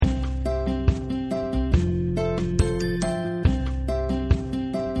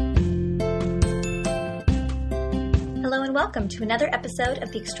welcome to another episode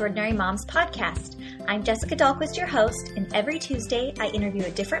of the Extraordinary Moms Podcast. I'm Jessica Dahlquist, your host, and every Tuesday I interview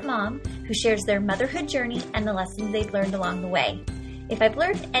a different mom who shares their motherhood journey and the lessons they've learned along the way. If I've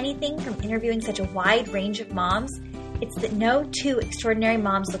learned anything from interviewing such a wide range of moms, it's that no two extraordinary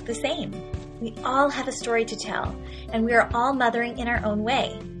moms look the same. We all have a story to tell, and we are all mothering in our own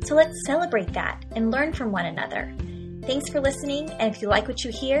way. So let's celebrate that and learn from one another. Thanks for listening, and if you like what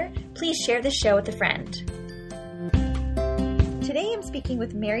you hear, please share the show with a friend. Today I'm speaking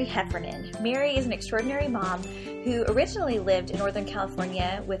with Mary Heffernan. Mary is an extraordinary mom who originally lived in Northern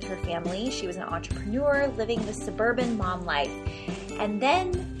California with her family. She was an entrepreneur living the suburban mom life. And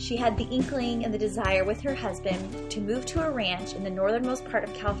then she had the inkling and the desire with her husband to move to a ranch in the northernmost part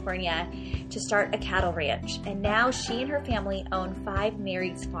of California to start a cattle ranch. And now she and her family own 5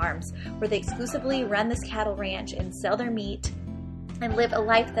 Mary's farms where they exclusively run this cattle ranch and sell their meat and live a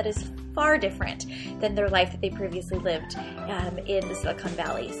life that is far different than their life that they previously lived in the Silicon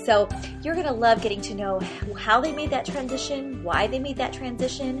Valley. So you're going to love getting to know how they made that transition, why they made that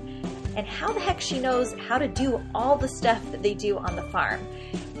transition, and how the heck she knows how to do all the stuff that they do on the farm.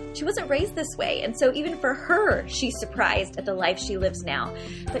 She wasn't raised this way, and so even for her, she's surprised at the life she lives now.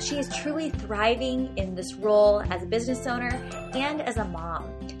 But she is truly thriving in this role as a business owner and as a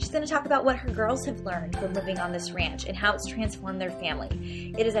mom. She's going to talk about what her girls have learned from living on this ranch and how it's transformed their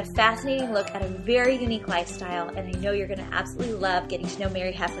family. It is a fascinating look at a very unique lifestyle, and I know you're going to absolutely love getting to know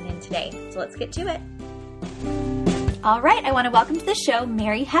Mary Heffernan today. So let's get to it. All right, I want to welcome to the show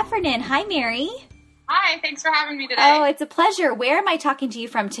Mary Heffernan. Hi, Mary. Hi, thanks for having me today. Oh, it's a pleasure. Where am I talking to you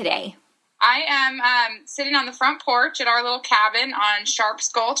from today? I am sitting on the front porch at our little cabin on Sharps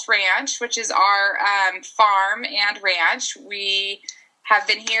Gulch Ranch, which is our farm and ranch. We have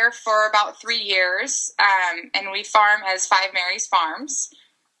been here for about 3 years, and we farm as 5 Mary's Farms.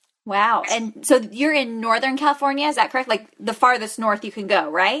 Wow. And so you're in Northern California, is that correct? Like the farthest north you can go,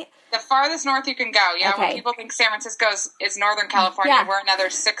 right? The farthest north you can go, yeah. Okay. When people think San Francisco is Northern California, yeah. We're another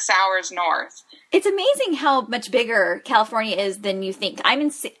 6 hours north. It's amazing how much bigger California is than you think. I'm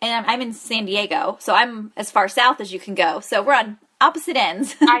in San Diego, so I'm as far south as you can go. So we're on opposite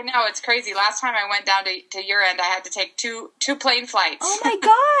ends. I know, it's crazy. Last time I went down to your end, I had to take two plane flights. Oh my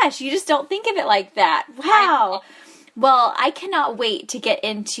gosh, you just don't think of it like that. Wow. Well, I cannot wait to get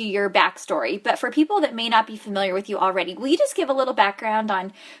into your backstory, but for people that may not be familiar with you already, will you just give a little background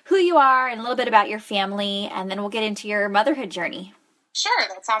on who you are and a little bit about your family, and then we'll get into your motherhood journey? Sure,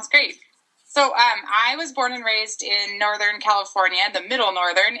 that sounds great. So I was born and raised in Northern California, the middle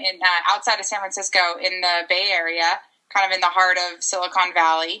northern, outside of San Francisco in the Bay Area, kind of in the heart of Silicon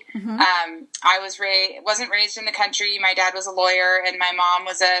Valley. Mm-hmm. I wasn't raised in the country. My dad was a lawyer, and my mom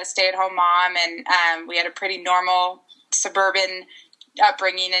was a stay-at-home mom, and we had a pretty normal suburban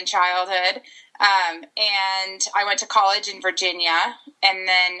upbringing in childhood. And I went to college in Virginia, and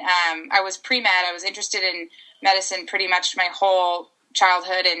then I was pre-med. I was interested in medicine pretty much my whole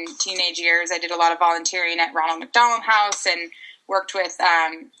childhood and teenage years. I did a lot of volunteering at Ronald McDonald House and worked with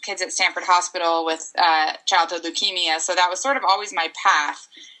kids at Stanford Hospital with childhood leukemia. So that was sort of always my path.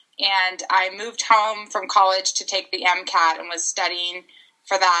 And I moved home from college to take the MCAT and was studying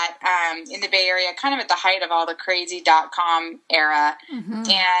for that in the Bay Area, kind of at the height of all the crazy .com era. Mm-hmm.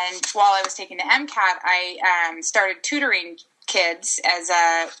 And while I was taking the MCAT, I started tutoring kids as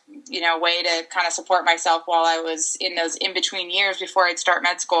a way to kind of support myself while I was in those in-between years before I'd start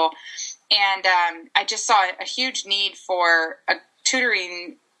med school. And I just saw a huge need for a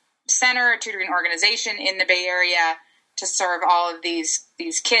tutoring center, a tutoring organization in the Bay Area to serve all of these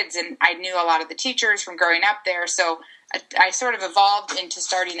kids. And I knew a lot of the teachers from growing up there. So I sort of evolved into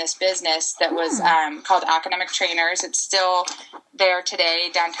starting this business that was called Academic Trainers. It's still there today,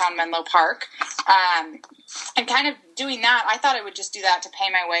 downtown Menlo Park. And kind of doing that, I thought I would just do that to pay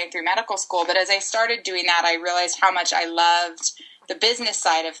my way through medical school. But as I started doing that, I realized how much I loved the business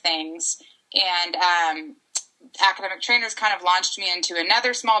side of things. And Academic Trainers kind of launched me into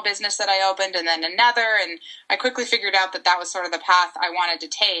another small business that I opened, and then another. And I quickly figured out that was sort of the path I wanted to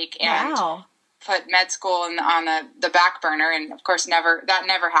take. And wow. Put med school on the back burner, and of course that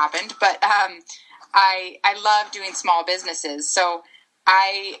never happened. But I love doing small businesses, so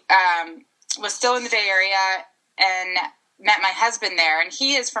I was still in the Bay Area and met my husband there, and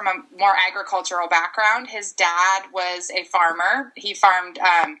he is from a more agricultural background. His dad was a farmer. He farmed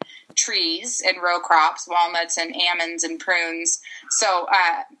trees and row crops, walnuts and almonds and prunes. So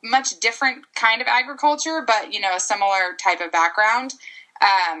much different kind of agriculture, but a similar type of background.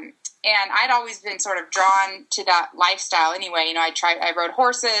 And I'd always been sort of drawn to that lifestyle anyway. I rode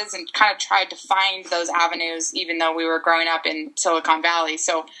horses and kind of tried to find those avenues, even though we were growing up in Silicon Valley.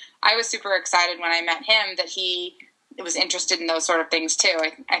 So I was super excited when I met him that he was interested in those sort of things too.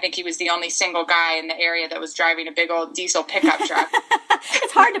 I think he was the only single guy in the area that was driving a big old diesel pickup truck.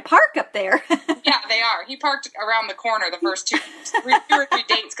 It's hard to park up there. Yeah, they are. He parked around the corner the first two or three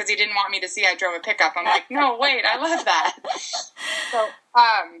dates because he didn't want me to see I drove a pickup. I'm like, no, wait, I love that. So,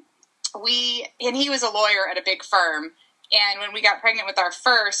 and he was a lawyer at a big firm. And when we got pregnant with our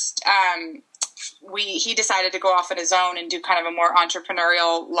first, he decided to go off on his own and do kind of a more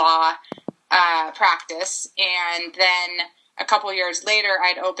entrepreneurial law practice. And then a couple years later,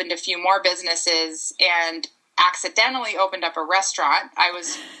 I'd opened a few more businesses and accidentally opened up a restaurant. I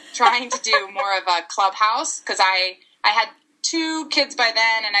was trying to do more of a clubhouse because I had 2 kids by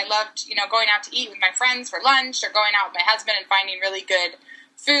then, and I loved, going out to eat with my friends for lunch or going out with my husband and finding really good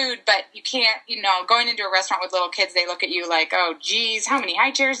food. But you can't, going into a restaurant with little kids, they look at you like, oh, geez, how many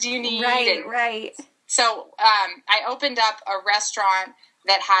high chairs do you need? Right. So I opened up a restaurant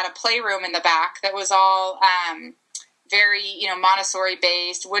that had a playroom in the back that was all very, Montessori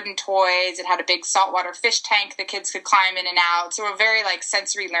based, wooden toys. It had a big saltwater fish tank the kids could climb in and out. So a very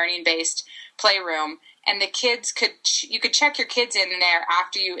sensory learning based playroom. And the kids you could check your kids in there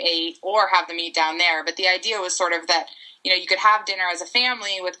after you ate or have them eat down there. But the idea was sort of that, you could have dinner as a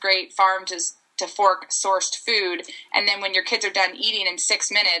family with great farm to fork sourced food. And then when your kids are done eating in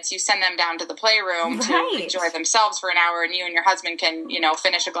 6 minutes, you send them down to the playroom to enjoy themselves for an hour. And you and your husband can,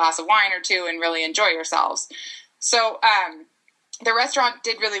 finish a glass of wine or 2 and really enjoy yourselves. So the restaurant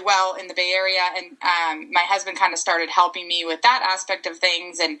did really well in the Bay Area, and my husband kind of started helping me with that aspect of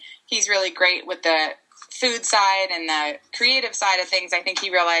things, and he's really great with the food side and the creative side of things. I think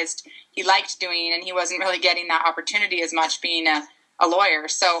he realized he liked doing, and he wasn't really getting that opportunity as much being a lawyer.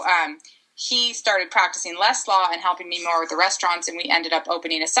 So he started practicing less law and helping me more with the restaurants, and we ended up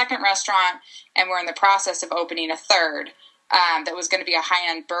opening a second restaurant, and we're in the process of opening a third. That was going to be a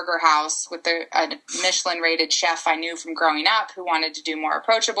high-end burger house with a Michelin-rated chef I knew from growing up who wanted to do more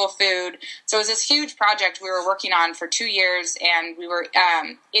approachable food. So it was this huge project we were working on for 2 years, and we were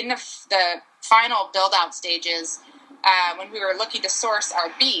in the final build-out stages when we were looking to source our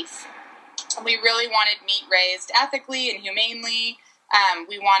beef. We really wanted meat raised ethically and humanely.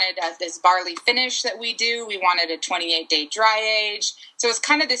 We wanted this barley finish that we do. We wanted a 28-day dry age. So it was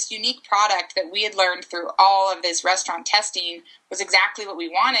kind of this unique product that we had learned through all of this restaurant testing was exactly what we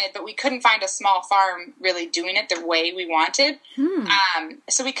wanted, but we couldn't find a small farm really doing it the way we wanted.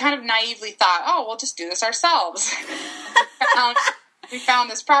 So we kind of naively thought, oh, we'll just do this ourselves. We found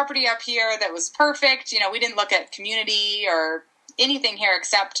this property up here that was perfect. We didn't look at community or anything here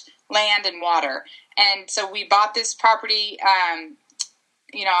except land and water. And so we bought this property on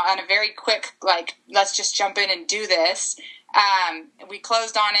a very quick, let's just jump in and do this. We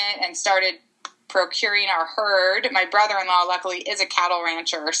closed on it and started procuring our herd. My brother-in-law, luckily, is a cattle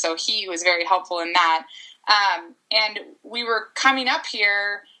rancher, so he was very helpful in that. And we were coming up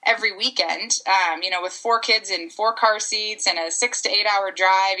here every weekend, with 4 kids in 4 car seats and a 6 to 8 hour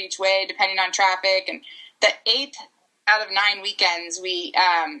drive each way, depending on traffic. And the 8th out of 9 weekends, we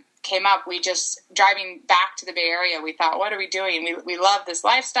came up, we just driving back to the Bay Area, we thought, what are we doing? We love this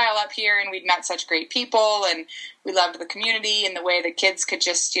lifestyle up here, and we'd met such great people, and we loved the community and the way the kids could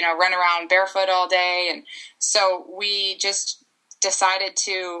just, run around barefoot all day. And so we just decided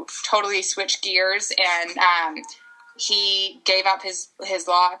to totally switch gears, and he gave up his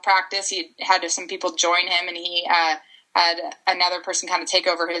law practice. He had some people join him, and he had another person kind of take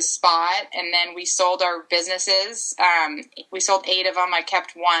over his spot, and then we sold our businesses. We sold 8 of them. I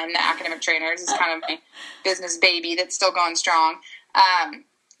kept 1, the Academic Trainers. It's kind of my business baby that's still going strong. And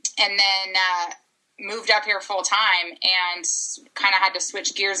then moved up here full time and kind of had to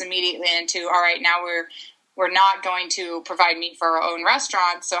switch gears immediately into, all right, now we're not going to provide meat for our own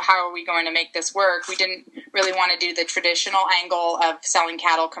restaurant, so how are we going to make this work? We didn't really want to do the traditional angle of selling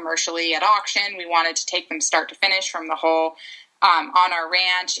cattle commercially at auction. We wanted to take them start to finish from the whole on our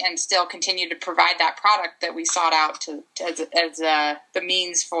ranch and still continue to provide that product that we sought out as the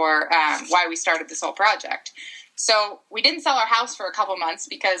means for why we started this whole project. So we didn't sell our house for a couple months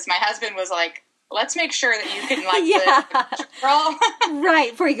because my husband was like, let's make sure that you can live the girl.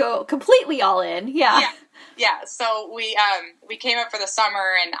 Right, before you go completely all in. Yeah, so we came up for the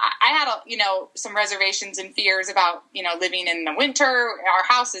summer, and I had some reservations and fears about living in the winter. Our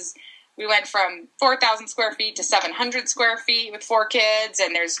house we went from 4,000 square feet to 700 square feet with 4 kids,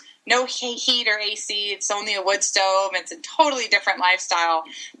 and there's no heat or AC. It's only a wood stove. It's a totally different lifestyle.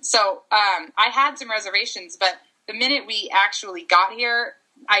 So I had some reservations, but the minute we actually got here,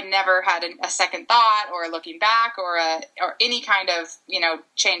 I never had a second thought or looking back or any kind of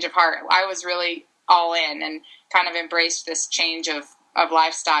change of heart. I was really all in and kind of embraced this change of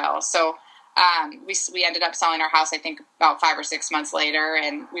lifestyle. So we ended up selling our house, I think, about 5 or 6 months later,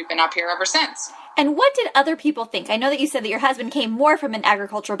 and we've been up here ever since. And what did other people think? I know that you said that your husband came more from an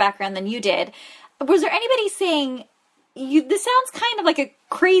agricultural background than you did. Was there anybody saying, this sounds kind of like a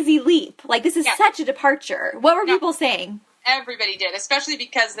crazy leap? Like, this is such a departure. What were people saying? Everybody did, especially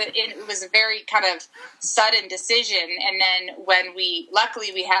because it was a very kind of sudden decision. And then when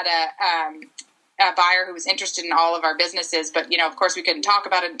luckily we had a buyer who was interested in all of our businesses, but of course we couldn't talk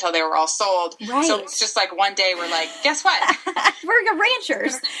about it until they were all sold. Right. So it's just like one day we're like, guess what? We're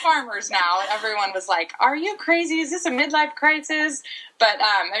ranchers. We're farmers now. And everyone was like, are you crazy? Is this a midlife crisis? But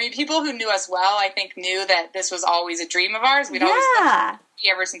people who knew us well, I think, knew that this was always a dream of ours. We'd always thought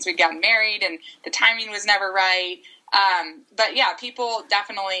ever since we'd gotten married, and the timing was never right. But yeah, people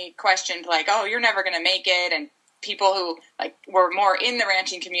definitely questioned, like, oh, you're never going to make it. And people who were more in the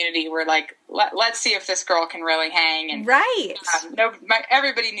ranching community were like, let's see if this girl can really hang. And right.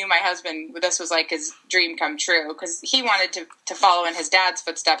 Everybody knew my husband, this was like his dream come true, because he wanted to follow in his dad's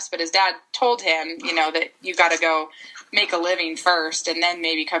footsteps, but his dad told him, that you got to go make a living first and then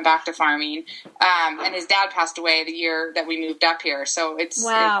maybe come back to farming. And his dad passed away the year that we moved up here. So it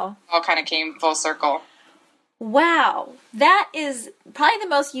all kind of came full circle. Wow. That is probably the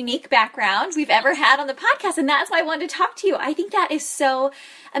most unique background we've ever had on the podcast, and that's why I wanted to talk to you. I think that is so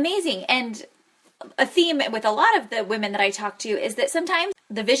amazing. And a theme with a lot of the women that I talk to is that sometimes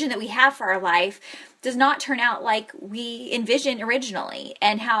the vision that we have for our life does not turn out like we envisioned originally,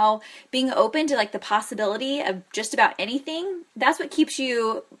 and how being open to the possibility of just about anything, that's what keeps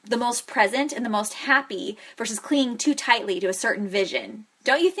you the most present and the most happy versus clinging too tightly to a certain vision.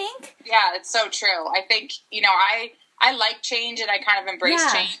 Don't you think? Yeah, it's so true. I think, I like change and I kind of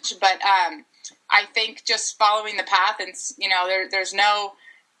embrace change, but I think just following the path and, there's no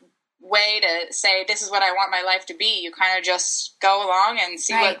way to say this is what I want my life to be. You kind of just go along and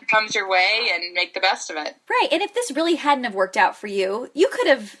see what comes your way and make the best of it. Right. And if this really hadn't have worked out for you, you could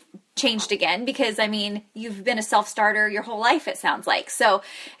have changed again, because you've been a self-starter your whole life, it sounds like. So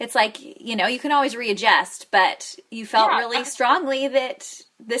it's like, you can always readjust, but you felt really strongly that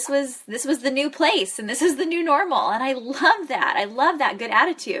this was the new place and this is the new normal. And I love that. I love that good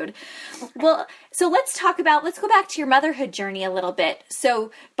attitude. Well, so let's go back to your motherhood journey a little bit. So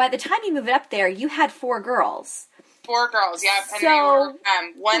by the time you moved up there, you had 4 girls. 4 girls, yeah. And they were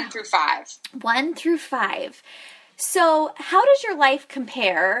 1 through 5. 1 through 5. So how does your life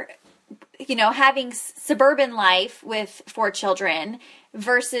compare, having suburban life with 4 children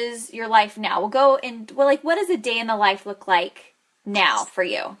versus your life now? What does a day in the life look like now for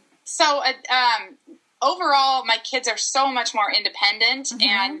you? So, overall, my kids are so much more independent,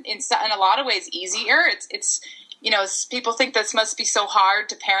 and in a lot of ways easier. It's people think this must be so hard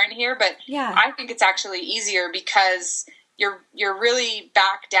to parent here, but I think it's actually easier because you're really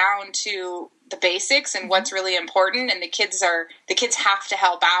back down to the basics and what's really important, and the kids have to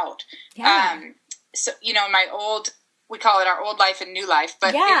help out. So we call it our old life and new life,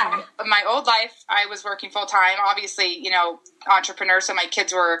 but in my old life I was working full time, obviously, entrepreneur, so my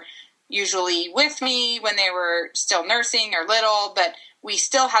kids were usually with me when they were still nursing or little, but we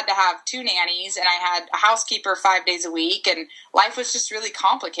still had to have 2 nannies, and I had a housekeeper 5 days a week, and life was just really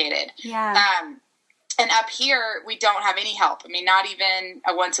complicated. And up here, we don't have any help. Not even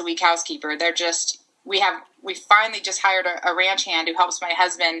a once a week housekeeper. They're just, we finally just hired a ranch hand who helps my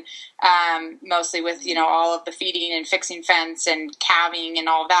husband, mostly with, all of the feeding and fixing fence and calving and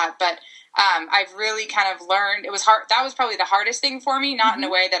all of that. But, I've really kind of learned, it was hard. That was probably the hardest thing for me, not in a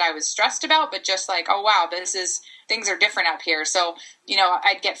way that I was stressed about, but just like, oh wow, things are different up here. So,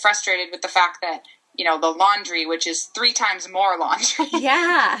 I'd get frustrated with the fact that, the laundry, which is 3 times more laundry.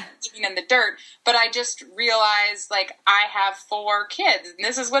 Living in the dirt. But I just realized, I have 4 kids, and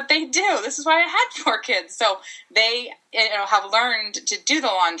this is what they do. This is why I had 4 kids. So they, have learned to do the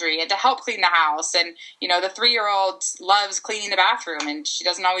laundry and to help clean the house. And, the 3-year-old loves cleaning the bathroom, and she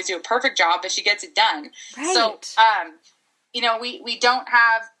doesn't always do a perfect job, but she gets it done. Right. So, we don't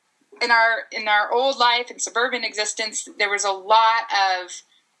have, in our old life and suburban existence, there was a lot of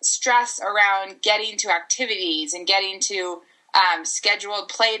stress around getting to activities and getting to scheduled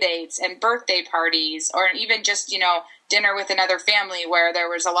play dates and birthday parties, or even just, dinner with another family where there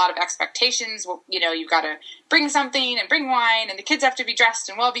was a lot of expectations. You've got to bring something and bring wine, and the kids have to be dressed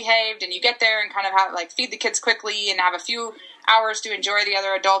and well behaved, and you get there and kind of have feed the kids quickly and have a few hours to enjoy the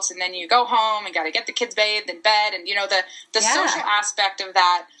other adults, and then you go home and got to get the kids bathed in bed, and the social aspect of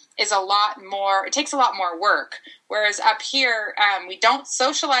that is it takes a lot more work. Whereas up here, we don't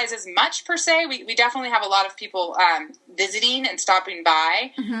socialize as much per se. We definitely have a lot of people visiting and stopping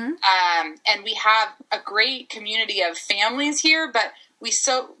by. And we have a great community of families here, but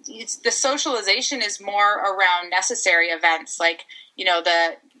the socialization is more around necessary events like,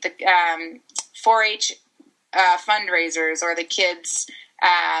 the 4-H fundraisers or the kids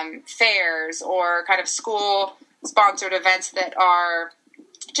fairs or kind of school sponsored events that are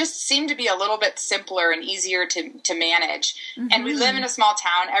just seem to be a little bit simpler and easier to manage. Mm-hmm. And we live in a small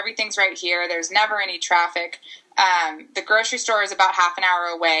town. Everything's right here. There's never any traffic. The grocery store is about half an hour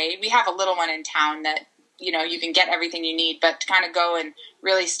away. We have a little one in town that, you can get everything you need, but to kind of go and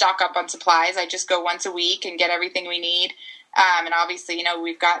really stock up on supplies, I just go once a week and get everything we need. And obviously,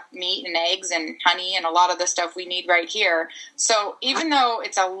 we've got meat and eggs and honey and a lot of the stuff we need right here. So even though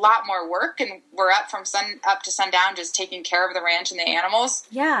it's a lot more work and we're up from sun up to sundown just taking care of the ranch and the animals,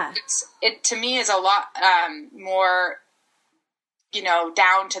 it to me is a lot more,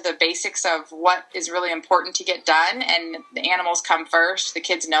 down to the basics of what is really important to get done. And the animals come first. The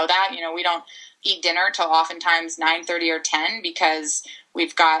kids know that. We don't eat dinner till oftentimes 9:30 or 10 because we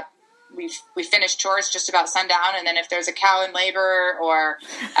finish chores just about sundown, and then if there's a cow in labor or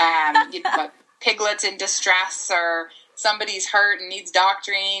piglets in distress or somebody's hurt and needs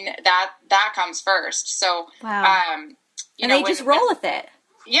doctoring, that comes first. So wow. And they just roll with it.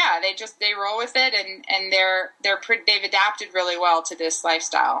 Yeah, they roll with it, and they've adapted really well to this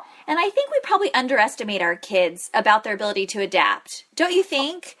lifestyle. And I think we probably underestimate our kids about their ability to adapt. Don't you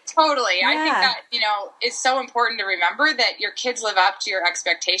think? Totally. Yeah. I think that, it's so important to remember that your kids live up to your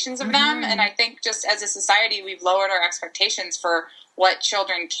expectations of them. And I think just as a society, we've lowered our expectations for what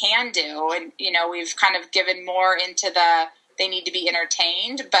children can do. And, we've kind of given more into they need to be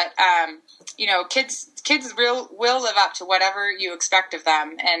entertained. But, kids will live up to whatever you expect of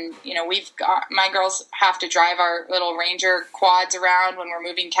them. And, my girls have to drive our little Ranger quads around when we're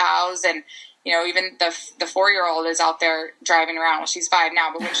moving cows. And, even the 4-year-old is out there driving around. Well, she's 5 now,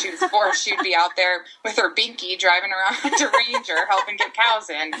 but when she was 4, she'd be out there with her binky driving around a Ranger helping get cows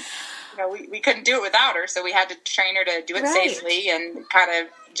in. We couldn't do it without her, so we had to train her to do it safely and kind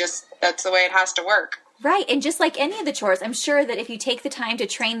of just, that's the way it has to work. Right, and just like any of the chores, I'm sure that if you take the time to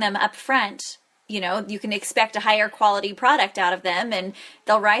train them up front, you can expect a higher quality product out of them, and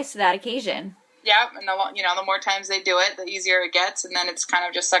they'll rise to that occasion. Yeah, and the more times they do it, the easier it gets, and then it's kind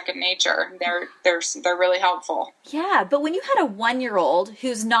of just second nature. They're really helpful. Yeah, but when you had a 1-year-old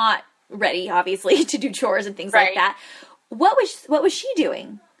who's not ready, obviously, to do chores and things like that, what was she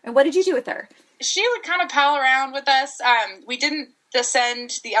doing, and what did you do with her? She would kind of pal around with us. We didn't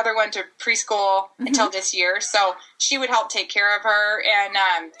send the other one to preschool until this year, so she would help take care of her. And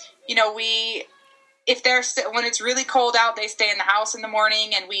when it's really cold out, they stay in the house in the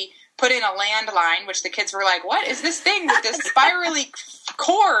morning, and we put in a landline, which the kids were like, what is this thing with this spirally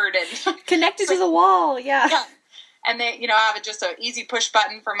cord and connected to the wall? Yeah. And they have just an easy push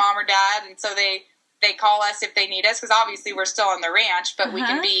button for mom or dad, and so they call us if they need us, because obviously we're still on the ranch, but we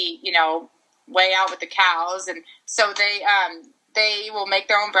can be way out with the cows. And so they will make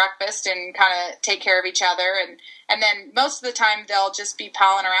their own breakfast and kind of take care of each other. And then most of the time they'll just be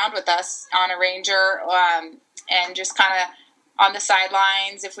palling around with us on a Ranger, and just kind of on the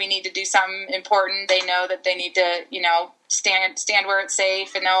sidelines. If we need to do something important, they know that they need to, stand where it's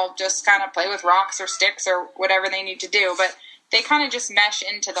safe, and they'll just kind of play with rocks or sticks or whatever they need to do. But they kind of just mesh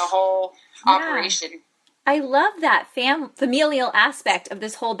into the whole operation. I love that familial aspect of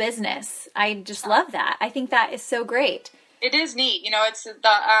this whole business. I just love that. I think that is so great. It is neat. It's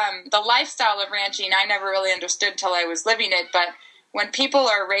the lifestyle of ranching. I never really understood till I was living it, but when people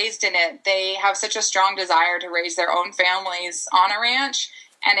are raised in it, they have such a strong desire to raise their own families on a ranch,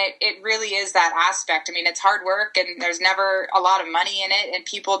 and it really is that aspect. I mean, it's hard work, and there's never a lot of money in it, and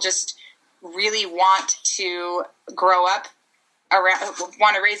people just really want to grow up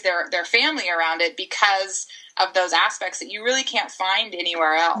want to raise their family around it because of those aspects that you really can't find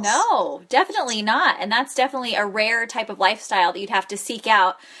anywhere else. No, definitely not. And that's definitely a rare type of lifestyle that you'd have to seek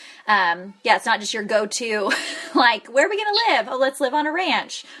out. It's not just your go-to, like, where are we going to live? Oh, let's live on a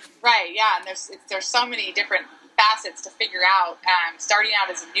ranch. Right, yeah. And there's so many different facets to figure out. Starting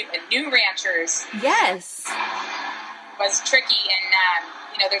out as a new ranchers. Yes. Was tricky,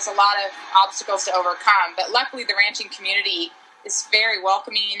 and, there's a lot of obstacles to overcome. But luckily the ranching community is very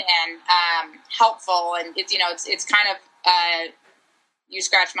welcoming and helpful, and it's kind of you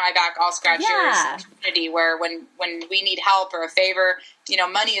scratch my back, I'll scratch yours community, where when we need help or a favor,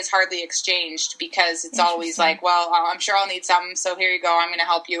 money is hardly exchanged, because it's always like, well, I'm sure I'll need something, so here you go, I'm going to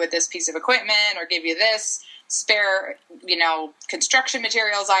help you with this piece of equipment or give you this spare construction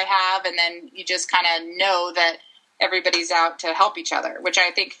materials I have, and then you just kind of know that everybody's out to help each other, which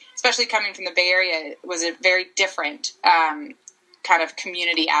I think, especially coming from the Bay Area, was a very different kind of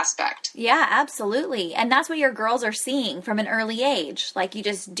community aspect. Yeah, absolutely. And that's what your girls are seeing from an early age. Like, you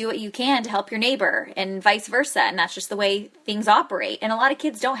just do what you can to help your neighbor and vice versa. And that's just the way things operate. And a lot of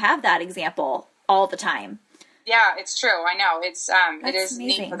kids don't have that example all the time. Yeah, it's true. I know. It is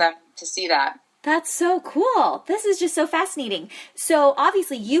amazing. Neat for them to see that. That's so cool. This is just so fascinating. So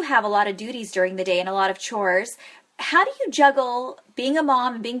obviously you have a lot of duties during the day and a lot of chores. How do you juggle being a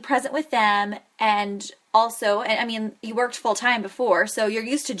mom and being present with them, and also, I mean, you worked full time before, so you're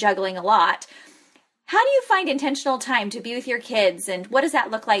used to juggling a lot. How do you find intentional time to be with your kids, and what does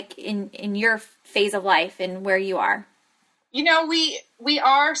that look like in your phase of life and where you are? You know, we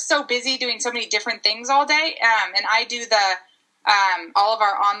are so busy doing so many different things all day, and I do all of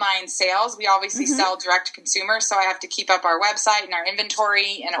our online sales. We obviously sell direct to consumer, so I have to keep up our website and our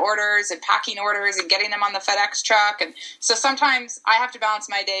inventory and orders and packing orders and getting them on the FedEx truck. And so sometimes I have to balance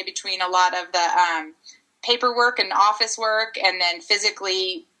my day between a lot of the paperwork and office work, and then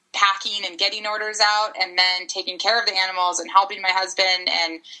physically packing and getting orders out, and then taking care of the animals and helping my husband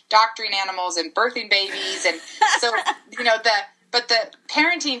and doctoring animals and birthing babies. And so, you know, but the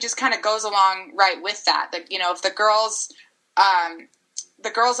parenting just kind of goes along right with that. You know, if the girls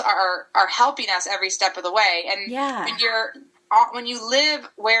are helping us every step of the way. And when you live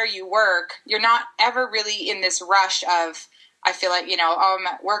where you work, you're not ever really in this rush of, I feel like, you know, oh, I'm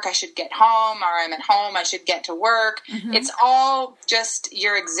at work, I should get home, or I'm at home, I should get to work. It's all just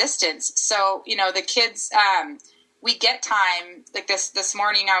your existence. So, you know, the kids, we get time. Like this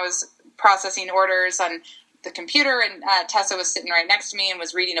morning I was processing orders on the computer, and Tessa was sitting right next to me and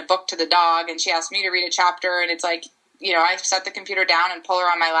was reading a book to the dog, and she asked me to read a chapter, and it's like, you know, I set the computer down and pull her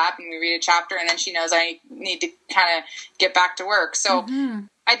on my lap and we read a chapter, and then she knows I need to kind of get back to work. So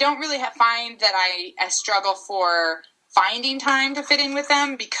I don't really find that I struggle for finding time to fit in with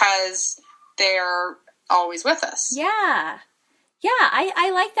them, because they're always with us. Yeah. Yeah,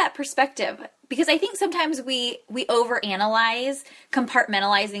 I like that perspective, because I think sometimes we overanalyze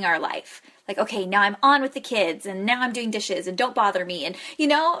compartmentalizing our life. Like, okay, now I'm on with the kids, and now I'm doing dishes, and don't bother me. And, you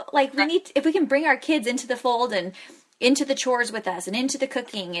know, like, if we can bring our kids into the fold and into the chores with us and into the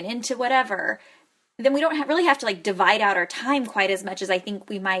cooking and into whatever, then we don't really have to, like, divide out our time quite as much as I think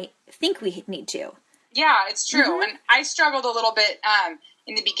we might think we need to. Yeah, it's true. And I struggled a little bit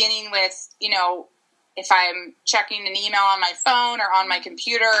in the beginning with, you know, if I'm checking an email on my phone or on my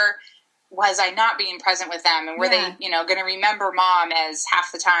computer, was I not being present with them? And were they, you know, going to remember mom as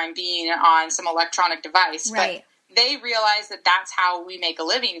half the time being on some electronic device? Right. But they realize that that's how we make a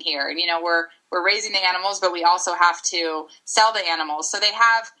living here. And, you know, we're raising the animals, but we also have to sell the animals. So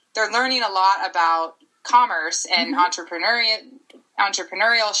they're learning a lot about commerce and entrepreneurship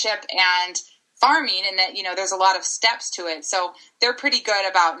and farming, and that, you know, there's a lot of steps to it. So they're pretty good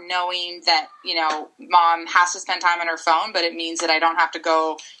about knowing that, you know, mom has to spend time on her phone, but it means that I don't have to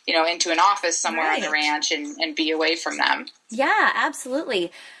go, you know, into an office somewhere on the ranch and be away from them. Yeah,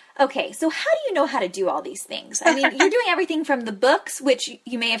 absolutely. Okay, so how do you know how to do all these things? I mean, you're doing everything from the books, which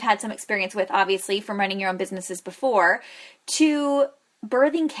you may have had some experience with, obviously, from running your own businesses before, to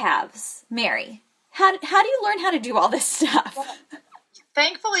birthing calves. Mary, how do you learn how to do all this stuff? Well,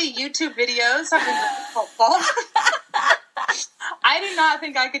 thankfully, YouTube videos have been really helpful. I do not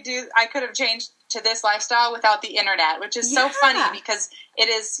think I could have changed to this lifestyle without the internet, which is so funny, because it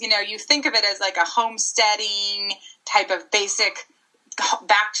is, you know, you think of it as like a homesteading type of basic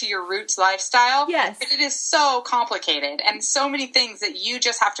back to your roots lifestyle. Yes. But it is so complicated and so many things that you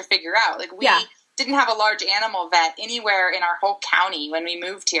just have to figure out. Like, we didn't have a large animal vet anywhere in our whole county when we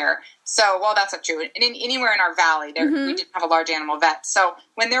moved here. So, well, that's not true. Anywhere in our valley, we didn't have a large animal vet. So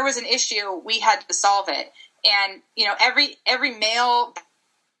when there was an issue, we had to solve it. And, you know, every male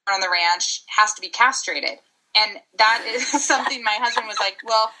on the ranch has to be castrated. And that is something my husband was like,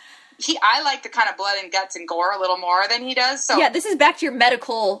 well, I like the kind of blood and guts and gore a little more than he does. So this is back to your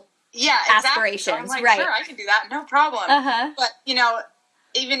medical aspirations. So I'm like, right. Sure, I can do that. No problem. But, you know,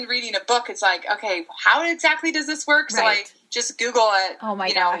 even reading a book, it's like, okay, how exactly does this work? So I just Google a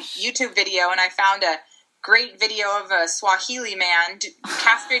YouTube video, and I found a great video of a Swahili man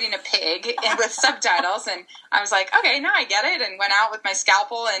castrating a pig and with subtitles, and I was like, okay, now I get it, and went out with my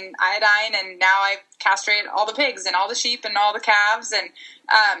scalpel and iodine, and now I castrate all the pigs and all the sheep and all the calves. And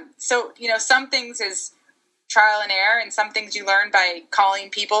so, you know, some things is trial and error, and some things you learn by calling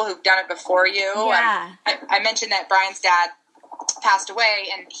people who've done it before you. Yeah. I mentioned that Brian's dad passed away,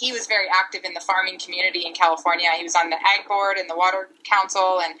 and he was very active in the farming community in California. He was on the ag board and the water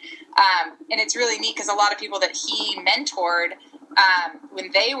council, and it's really neat because a lot of people that he mentored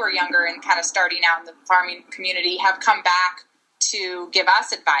when they were younger and kind of starting out in the farming community have come back to give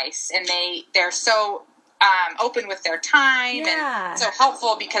us advice, and they're so open with their time and so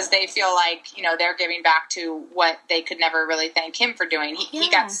helpful because they feel like, you know, they're giving back to what they could never really thank him for doing. He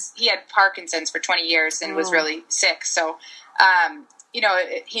had Parkinson's for 20 years and was really sick. So, you know,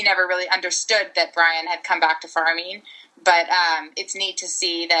 he never really understood that Brian had come back to farming, but it's neat to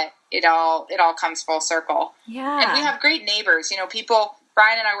see that it all comes full circle. Yeah. And we have great neighbors, you know,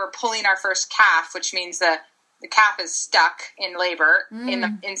 Brian and I were pulling our first calf, which means the calf is stuck in labor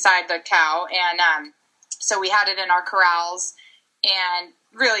inside the cow. And, so we had it in our corrals and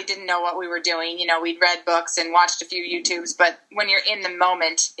really didn't know what we were doing. You know, we'd read books and watched a few YouTubes, but when you're in the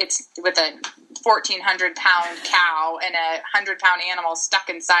moment, it's with a 1,400-pound cow and a 100-pound animal stuck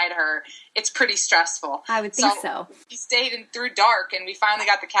inside her. It's pretty stressful. I would think so. We stayed through dark and we finally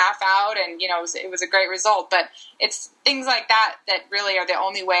got the calf out and, you know, it was a great result. But it's things like that really are the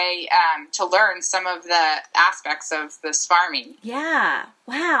only way to learn some of the aspects of this farming. Yeah.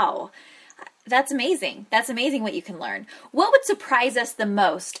 Wow. That's amazing. That's amazing what you can learn. What would surprise us the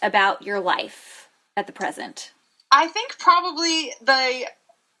most about your life at the present? I think probably the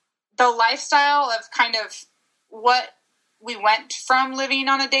lifestyle of kind of what we went from living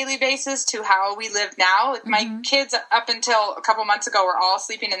on a daily basis to how we live now. My kids up until a couple months ago were all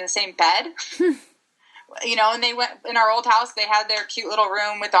sleeping in the same bed. You know, and they went in our old house, they had their cute little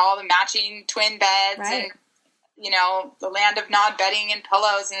room with all the matching twin beds and, you know, the land of nod bedding and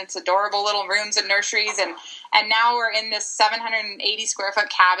pillows, and it's adorable little rooms and nurseries. And now we're in this 780 square foot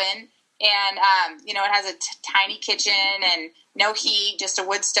cabin. And, you know, it has a tiny kitchen and no heat, just a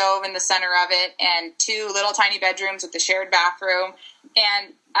wood stove in the center of it and 2 little tiny bedrooms with a shared bathroom.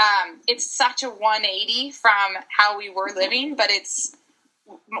 And it's such a 180 from how we were living, but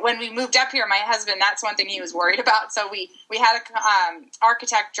when we moved up here, my husband, that's one thing he was worried about. So we had a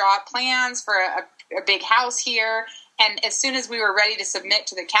architect draw up plans for a big house here. And as soon as we were ready to submit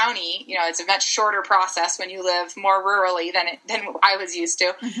to the county, you know, it's a much shorter process when you live more rurally than I was used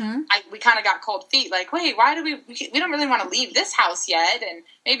to. We kind of got cold feet, like, wait, why do we don't really want to leave this house yet, and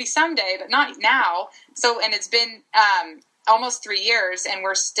maybe someday, but not now. So, and it's been almost 3 years, and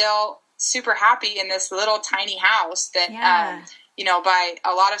we're still super happy in this little tiny house that, you know, by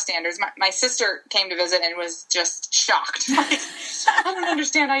a lot of standards. My sister came to visit and was just shocked. Like, I don't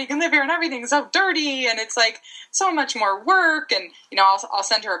understand how you can live here and everything's so dirty and it's like so much more work. And, you know, I'll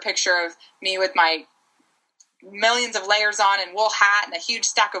send her a picture of me with my millions of layers on and wool hat and a huge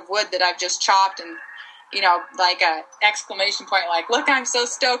stack of wood that I've just chopped and, you know, like a exclamation point, like, look, I'm so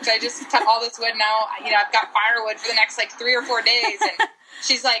stoked. I just cut all this wood now. You know, I've got firewood for the next like 3 or 4 days. And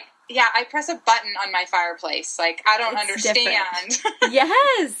she's like, yeah, I press a button on my fireplace. Like, I don't understand.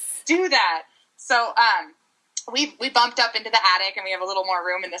 Yes. Do that. So, we bumped up into the attic and we have a little more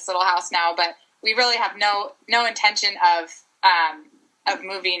room in this little house now, but we really have no intention of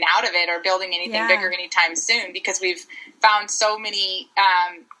moving out of it or building anything bigger anytime soon, because we've found so many,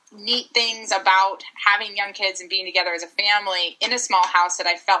 neat things about having young kids and being together as a family in a small house that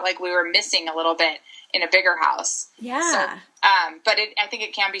I felt like we were missing a little bit in a bigger house. Yeah. So, but I think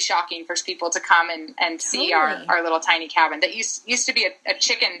it can be shocking for people to come and see our little tiny cabin that used to be a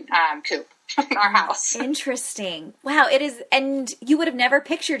chicken coop in our house. Interesting. Wow, it is. And you would have never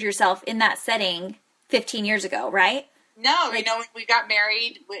pictured yourself in that setting 15 years ago, right? No, like, you know, when we got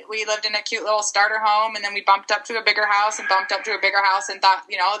married, we lived in a cute little starter home, and then we bumped up to a bigger house and bumped up to a bigger house and thought,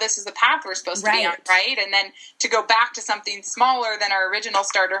 you know, this is the path we're supposed to be on, right? And then to go back to something smaller than our original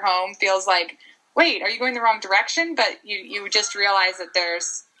starter home feels like, wait, are you going the wrong direction? But you just realize that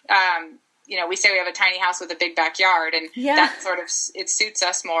there's, you know, we say we have a tiny house with a big backyard, and that sort of, it suits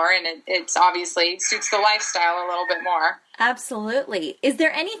us more, and it's obviously suits the lifestyle a little bit more. Absolutely. Is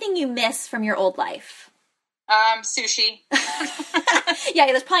there anything you miss from your old life? Sushi. Yeah,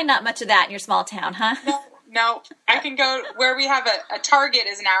 there's probably not much of that in your small town, huh? No. I can go where we have a Target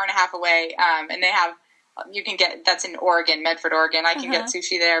is an hour and a half away, and they have, you can get, that's in Oregon, Medford, Oregon. I can get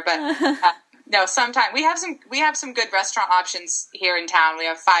sushi there, but no, sometimes we have some good restaurant options here in town. We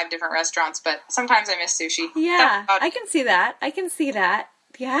have 5 different restaurants, but sometimes I miss sushi. Yeah, I can see that.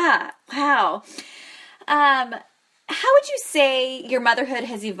 Yeah. Wow. How would you say your motherhood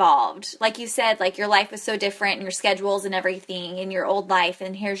has evolved? Like you said, like your life was so different and your schedules and everything in your old life,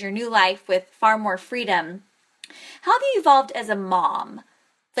 and here's your new life with far more freedom. How have you evolved as a mom?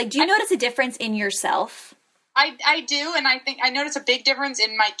 Like, do you notice a difference in yourself? I do, and I think I notice a big difference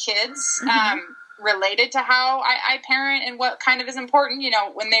in my kids related to how I parent and what kind of is important. You know,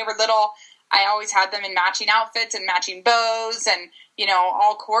 when they were little, I always had them in matching outfits and matching bows and, you know,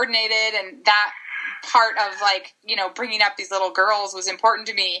 all coordinated, and that part of like, you know, bringing up these little girls was important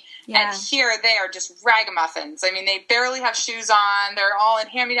to me. Yeah. And here they are just ragamuffins. I mean, they barely have shoes on. They're all in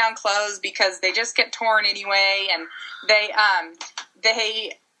hand-me-down clothes because they just get torn anyway. And they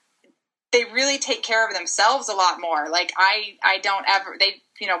really take care of themselves a lot more. Like I don't ever, they,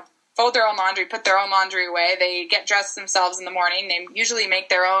 you know, fold their own laundry, put their own laundry away. They get dressed themselves in the morning. They usually make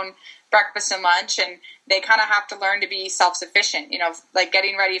their own breakfast and lunch, and they kind of have to learn to be self-sufficient, you know, like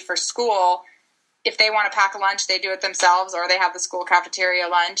getting ready for school. If they want to pack a lunch, they do it themselves, or they have the school cafeteria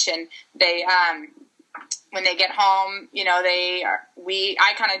lunch, and they, when they get home, you know,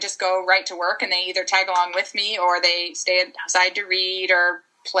 I kind of just go right to work, and they either tag along with me or they stay outside to read or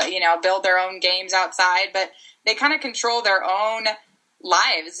play, you know, build their own games outside, but they kind of control their own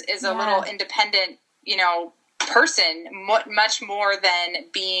lives as a little independent, you know, person, much more than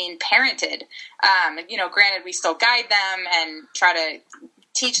being parented. You know, granted, we still guide them and try to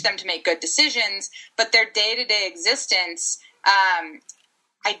teach them to make good decisions, but their day-to-day existence,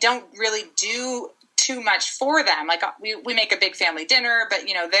 I don't really do too much for them. Like we make a big family dinner, but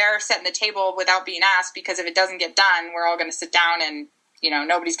you know, they're setting the table without being asked, because if it doesn't get done, we're all going to sit down and, you know,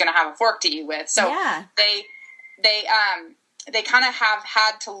 nobody's going to have a fork to eat with. So they kind of have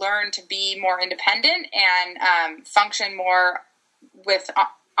had to learn to be more independent and function more with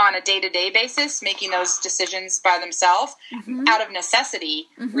on a day-to-day basis, making those decisions by themselves out of necessity,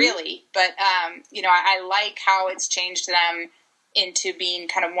 really. But, you know, I like how it's changed them into being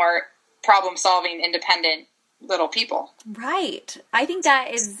kind of more problem-solving, independent little people. Right. I think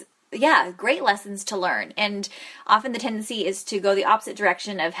that is, great lessons to learn. And often the tendency is to go the opposite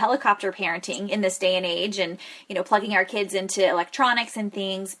direction of helicopter parenting in this day and age and, you know, plugging our kids into electronics and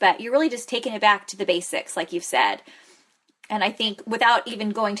things, but you're really just taking it back to the basics, like you've said. And I think without even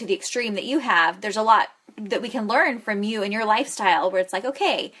going to the extreme that you have, there's a lot that we can learn from you and your lifestyle, where it's like,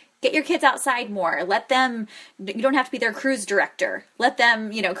 okay, get your kids outside more. Let them, you don't have to be their cruise director. Let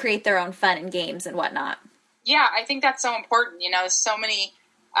them, you know, create their own fun and games and whatnot. Yeah, I think that's so important. You know, so many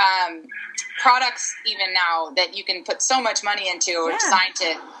products even now that you can put so much money into are designed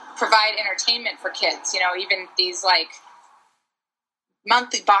to provide entertainment for kids. You know, even these like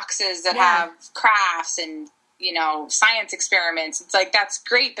monthly boxes that have crafts and, you know, science experiments. It's like, that's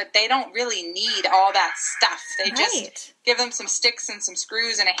great, but they don't really need all that stuff. They just give them some sticks and some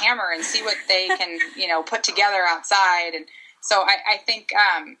screws and a hammer and see what they can, you know, put together outside. And so I think,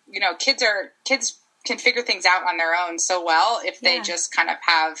 you know, kids can figure things out on their own so well if they just kind of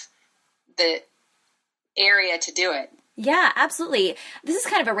have the area to do it. Yeah, absolutely. This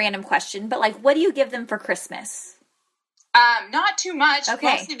is kind of a random question, but like, what do you give them for Christmas? Not too much,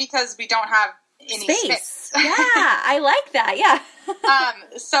 mostly because we don't have any space. Yeah, I like that. Yeah.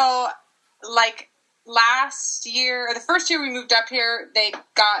 So like last year, or the first year we moved up here, they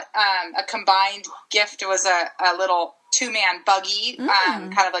got a combined gift. It was a little 2-man buggy,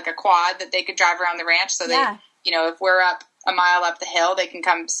 kind of like a quad that they could drive around the ranch. So they, you know, if we're up a mile up the hill, they can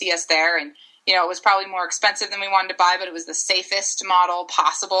come see us there. And, you know, it was probably more expensive than we wanted to buy, but it was the safest model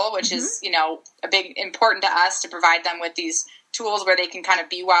possible, which is, you know, important to us to provide them with these tools where they can kind of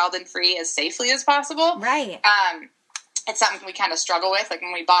be wild and free as safely as possible. Right. It's something we kind of struggle with. Like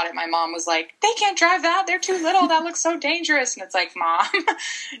when we bought it, my mom was like, they can't drive that. They're too little. That looks so dangerous. And it's like, Mom,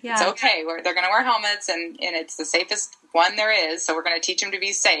 it's okay. They're going to wear helmets and it's the safest one there is. So we're going to teach them to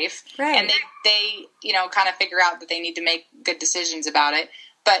be safe. Right. And they, you know, kind of figure out that they need to make good decisions about it.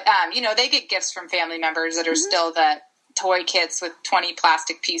 But, you know, they get gifts from family members that are still the toy kits with 20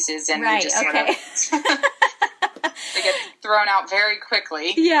 plastic pieces. And we just sort of, they get thrown out very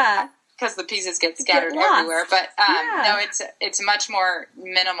quickly. Yeah. Because the pieces get scattered everywhere. But no, it's much more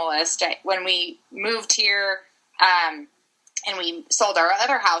minimalist. When we moved here and we sold our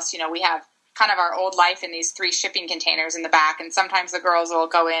other house, you know, we have kind of our old life in these 3 shipping containers in the back. And sometimes the girls will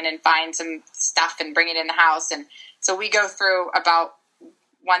go in and find some stuff and bring it in the house. And so we go through about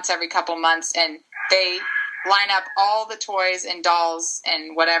once every couple months, and they line up all the toys and dolls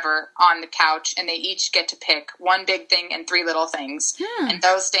and whatever on the couch, and they each get to pick one big thing and 3 little things. And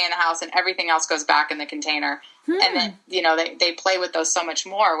those stay in the house, and everything else goes back in the container. And then, you know, they play with those so much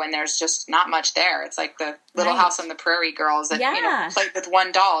more when there's just not much there. It's like the Little House on the Prairie girls that, you know, played with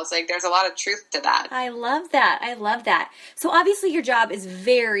one doll. It's like there's a lot of truth to that. I love that. So obviously your job is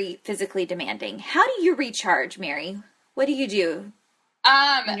very physically demanding. How do you recharge, Mary? What do you do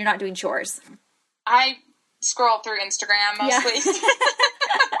when you're not doing chores? I scroll through Instagram mostly.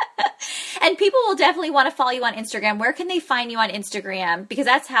 And people will definitely want to follow you on Instagram. Where can they find you on Instagram? Because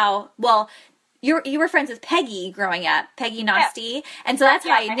that's how, well, you were friends with Peggy growing up, Peggy Nasty. And so that's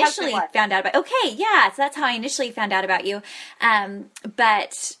how I initially found out about, so that's how I initially found out about you.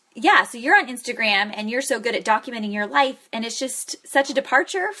 But yeah, so you're on Instagram and you're so good at documenting your life, and it's just such a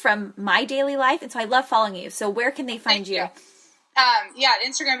departure from my daily life. And so I love following you. So where can they find you? Yeah,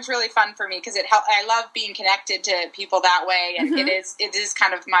 Instagram is really fun for me because I love being connected to people that way, and it is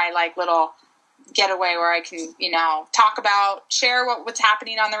kind of my like little getaway where I can, share what's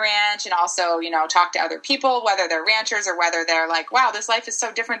happening on the ranch, and also, talk to other people, whether they're ranchers or whether they're like, wow, this life is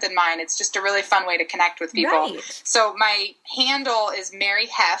so different than mine. It's just a really fun way to connect with people. Right. So my handle is Mary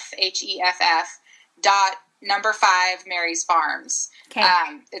Heff, Heff, _5 Mary's Farms. Okay.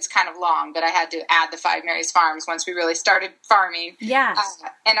 It's kind of long, but I had to add the 5 Mary's Farms once we really started farming. Yeah.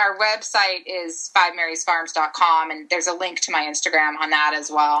 And our website is 5marysfarms.com, and there's a link to my Instagram on that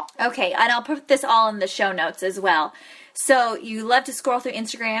as well. Okay, and I'll put this all in the show notes as well. So you love to scroll through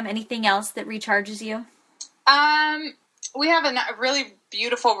Instagram. Anything else that recharges you? We have a really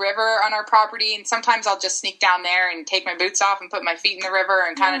beautiful river on our property, and sometimes I'll just sneak down there and take my boots off and put my feet in the river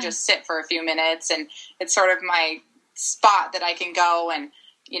and kind of just sit for a few minutes, and it's sort of my spot that I can go and,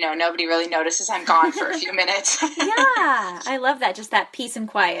 nobody really notices I'm gone for a few minutes. Yeah, I love that, just that peace and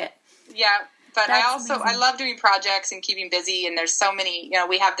quiet. Yeah, but That's amazing. I love doing projects and keeping busy, and there's so many,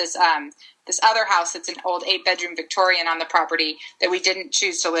 we have this other house that's an old 8-bedroom Victorian on the property that we didn't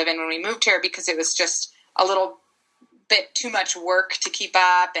choose to live in when we moved here because it was just a little bit too much work to keep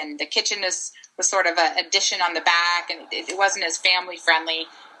up, and the kitchen was sort of an addition on the back, and it wasn't as family friendly.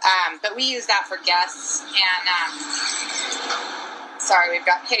 But we use that for guests, and sorry, we've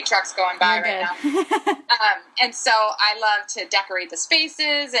got hay trucks going by right now. And so I love to decorate the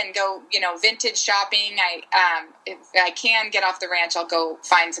spaces and go, vintage shopping. If I can get off the ranch, I'll go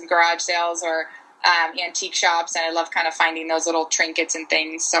find some garage sales or antique shops, and I love kind of finding those little trinkets and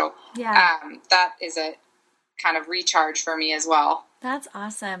things. So that is a kind of recharge for me as well. That's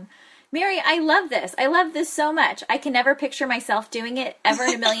awesome. Mary, I love this. I love this so much. I can never picture myself doing it ever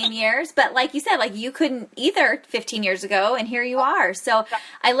in a million years. But like you said, like you couldn't either 15 years ago, and here you are. So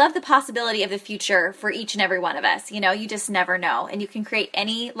I love the possibility of the future for each and every one of us. You just never know. And you can create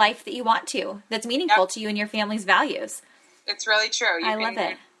any life that you want to that's meaningful to you and your family's values. It's really true. I love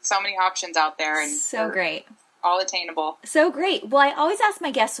it. So many options out there. And so great. All attainable. So great. Well, I always ask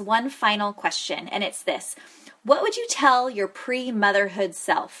my guests one final question, and it's this. What would you tell your pre-motherhood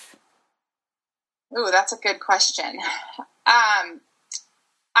self? Ooh, that's a good question.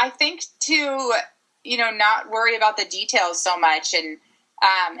 I think to, not worry about the details so much and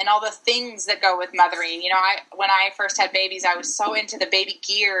all the things that go with mothering. When I first had babies, I was so into the baby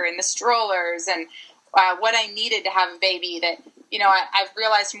gear and the strollers and what I needed to have a baby that, I've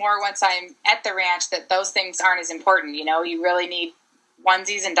realized more once I'm at the ranch that those things aren't as important. You really need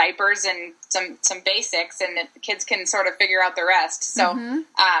onesies and diapers and some basics, and the kids can sort of figure out the rest. So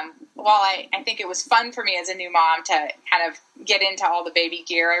while I think it was fun for me as a new mom to kind of get into all the baby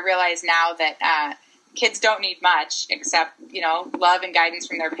gear, I realize now that kids don't need much except, love and guidance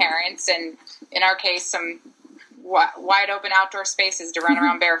from their parents, and in our case, some wide open outdoor spaces to run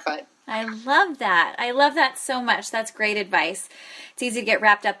around barefoot. I love that. I love that so much. That's great advice. It's easy to get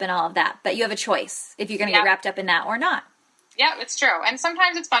wrapped up in all of that, but you have a choice if you're going to get wrapped up in that or not. Yeah, it's true. And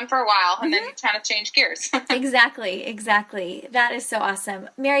sometimes it's fun for a while, and then you kind of change gears. Exactly. That is so awesome.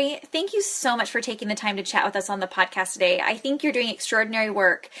 Mary, thank you so much for taking the time to chat with us on the podcast today. I think you're doing extraordinary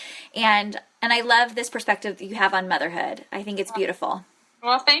work, and I love this perspective that you have on motherhood. I think it's beautiful.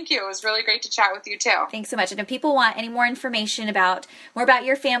 Well, thank you. It was really great to chat with you, too. Thanks so much. And if people want any more information about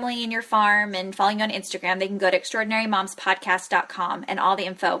your family and your farm and following you on Instagram, they can go to extraordinarymomspodcast.com, and all the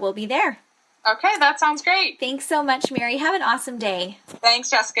info will be there. Okay, that sounds great. Thanks so much, Mary. Have an awesome day.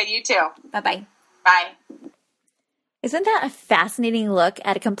 Thanks, Jessica. You too. Bye-bye. Bye. Isn't that a fascinating look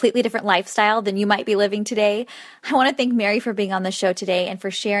at a completely different lifestyle than you might be living today? I want to thank Mary for being on the show today and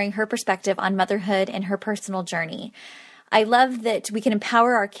for sharing her perspective on motherhood and her personal journey. I love that we can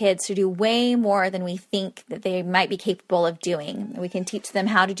empower our kids to do way more than we think that they might be capable of doing. We can teach them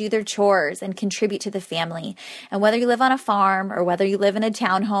how to do their chores and contribute to the family. And whether you live on a farm or whether you live in a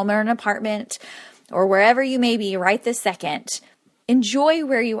townhome or an apartment or wherever you may be right this second, enjoy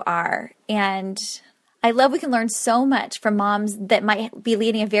where you are. And I love we can learn so much from moms that might be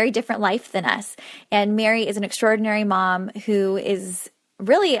leading a very different life than us. And Mary is an extraordinary mom who is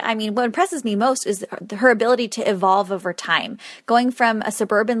really, what impresses me most is her ability to evolve over time, going from a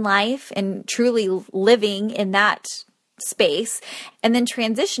suburban life and truly living in that space, and then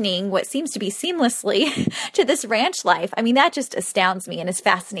transitioning what seems to be seamlessly to this ranch life. That just astounds me and is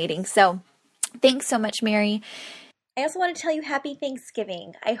fascinating. So thanks so much, Mary. I also want to tell you happy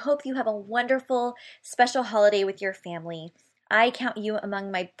Thanksgiving. I hope you have a wonderful, special holiday with your family. I count you among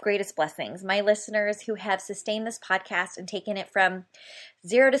my greatest blessings, my listeners who have sustained this podcast and taken it from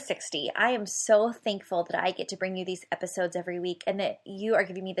 0 to 60. I am so thankful that I get to bring you these episodes every week and that you are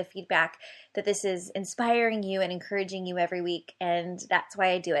giving me the feedback that this is inspiring you and encouraging you every week, and that's why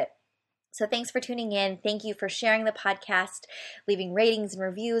I do it. So thanks for tuning in. Thank you for sharing the podcast, leaving ratings and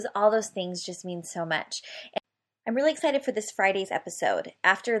reviews. All those things just mean so much. I'm really excited for this Friday's episode.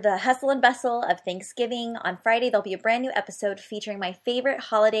 After the hustle and bustle of Thanksgiving, on Friday there'll be a brand new episode featuring my favorite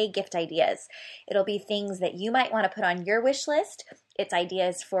holiday gift ideas. It'll be things that you might want to put on your wish list. It's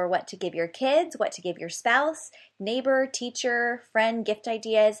ideas for what to give your kids, what to give your spouse, neighbor, teacher, friend, gift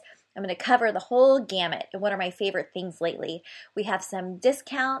ideas. I'm going to cover the whole gamut and what are my favorite things lately. We have some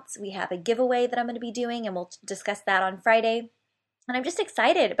discounts. We have a giveaway that I'm going to be doing, and we'll discuss that on Friday. And I'm just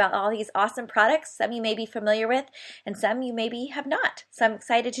excited about all these awesome products. Some you may be familiar with and some you maybe have not. So I'm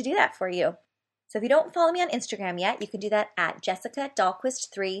excited to do that for you. So if you don't follow me on Instagram yet, you can do that at Jessica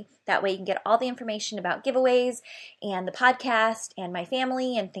Dahlquist 3. That way you can get all the information about giveaways and the podcast and my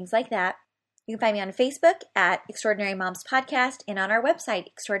family and things like that. You can find me on Facebook at Extraordinary Moms Podcast and on our website,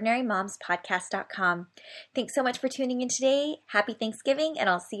 extraordinarymomspodcast.com. Thanks so much for tuning in today. Happy Thanksgiving, and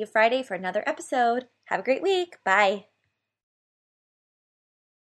I'll see you Friday for another episode. Have a great week. Bye.